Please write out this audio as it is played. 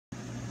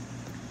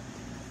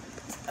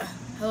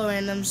Hello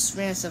randoms,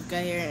 Random Stuff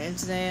Guy here, and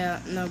today,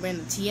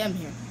 Random TM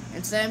here,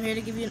 and today I'm here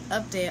to give you an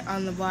update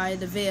on why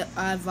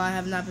I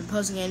have not been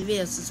posting any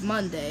videos since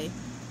Monday.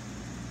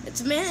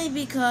 It's mainly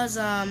because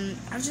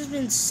I've just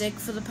been sick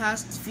for the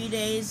past few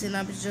days, and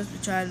I've just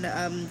been trying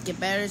to get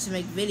better to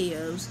make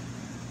videos.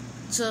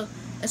 So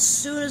as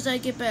soon as I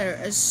get better,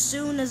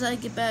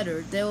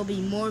 there will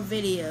be more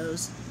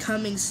videos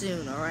coming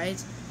soon. All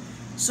right.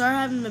 Sorry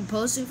I haven't been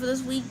posting for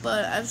this week,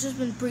 but I've just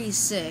been pretty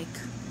sick.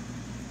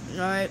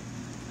 Alright,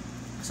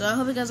 so I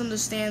hope you guys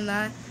understand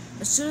that.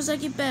 As soon as I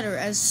get better,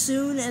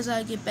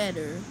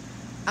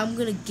 I'm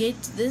gonna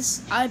get this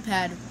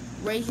iPad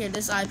right here,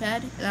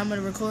 and I'm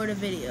gonna record a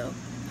video.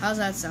 How's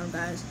that sound,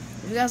 guys?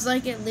 If you guys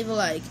like it, leave a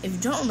like. If you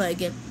don't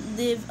like it,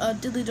 leave a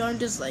diddly darn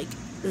dislike.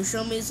 It'll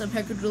show me some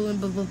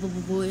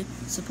pecker-doodling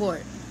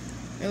support.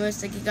 Anyways,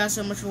 thank you guys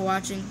so much for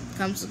watching.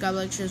 Comment, subscribe,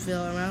 like, share this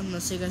video around, and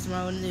I'll see you guys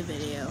tomorrow in a new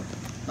video.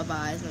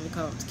 Bye-bye. Let me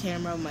cover up the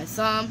camera with my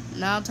thumb.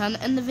 Now, time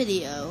to end the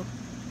video.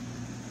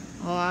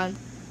 Hold on.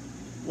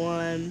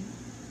 1,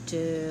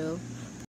 2.